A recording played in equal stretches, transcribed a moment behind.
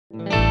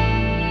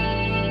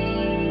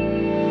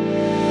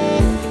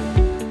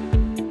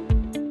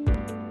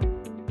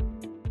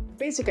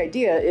basic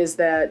idea is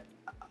that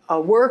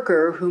a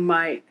worker who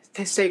might,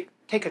 say,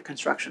 take a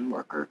construction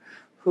worker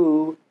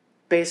who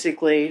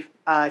basically,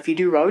 if you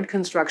do road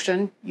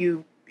construction,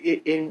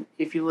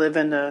 if you live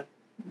in the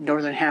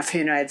northern half of the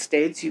United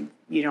States, you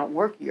don't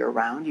work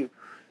year-round.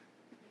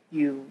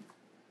 You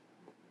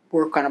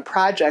work on a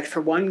project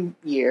for 1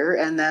 year,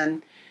 and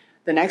then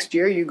the next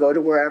year you go to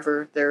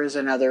wherever there is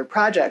another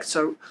project.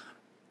 So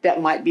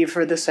that might be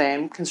for the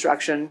same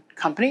construction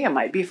company. It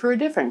might be for a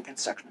different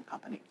construction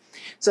company.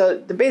 So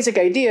the basic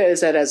idea is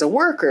that as a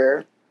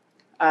worker,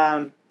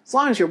 as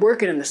long as you're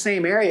working in the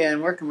same area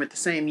and working with the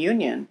same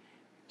union,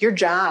 your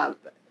job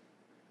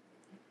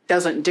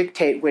doesn't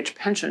dictate which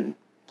pension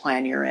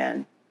plan you're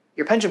in.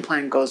 Your pension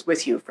plan goes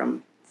with you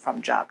from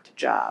job to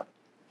job.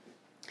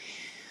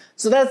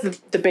 So that's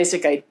the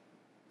basic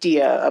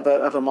idea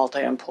of a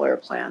multi-employer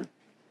plan.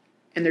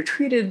 And they're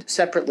treated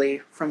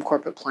separately from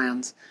corporate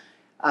plans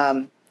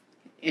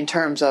in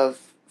terms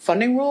of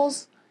funding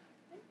rules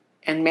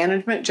and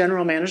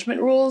general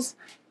management rules,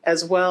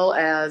 as well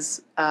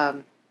as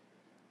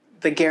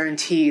the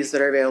guarantees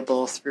that are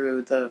available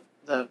through the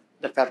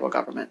federal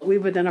government.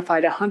 We've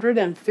identified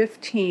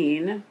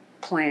 115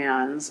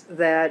 plans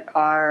that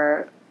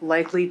are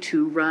likely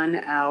to run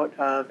out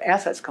of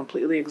assets,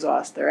 completely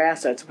exhaust their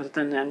assets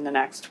within the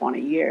next 20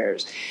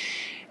 years.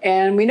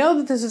 And we know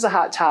that this is a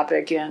hot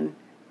topic in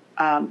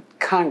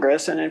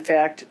Congress, and in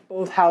fact,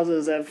 both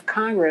houses of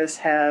Congress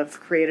have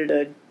created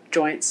a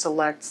joint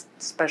select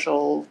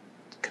special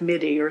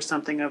committee or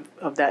something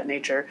of that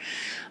nature,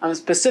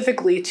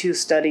 specifically to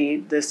study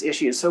this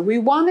issue. So we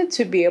wanted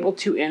to be able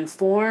to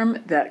inform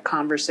that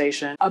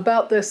conversation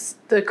about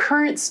the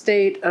current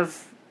state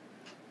of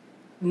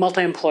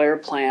multi-employer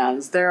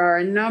plans. There are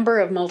a number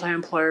of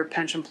multi-employer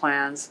pension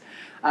plans.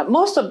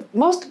 Most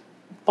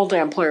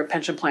multi-employer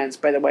pension plans,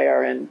 by the way,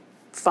 are in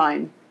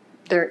fine.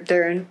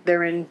 They're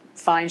in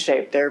fine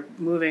shape. They're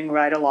moving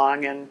right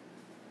along, and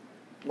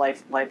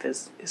life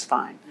is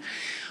fine.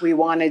 We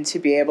wanted to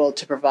be able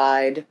to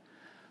provide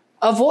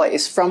a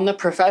voice from the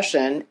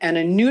profession and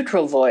a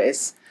neutral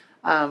voice.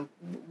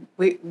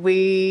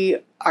 We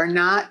are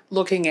not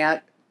looking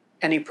at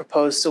any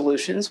proposed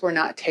solutions. We're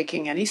not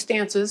taking any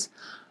stances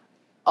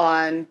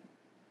on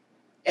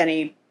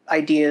any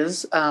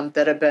ideas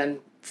that have been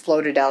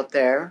floated out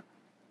there.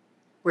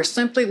 We're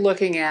simply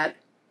looking at,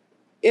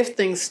 if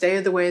things stay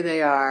the way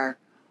they are,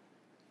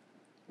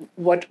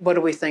 what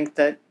do we think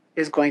that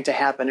is going to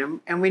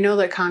happen? And we know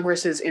that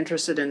Congress is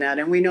interested in that,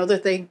 and we know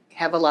that they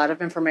have a lot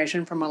of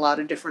information from a lot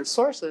of different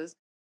sources.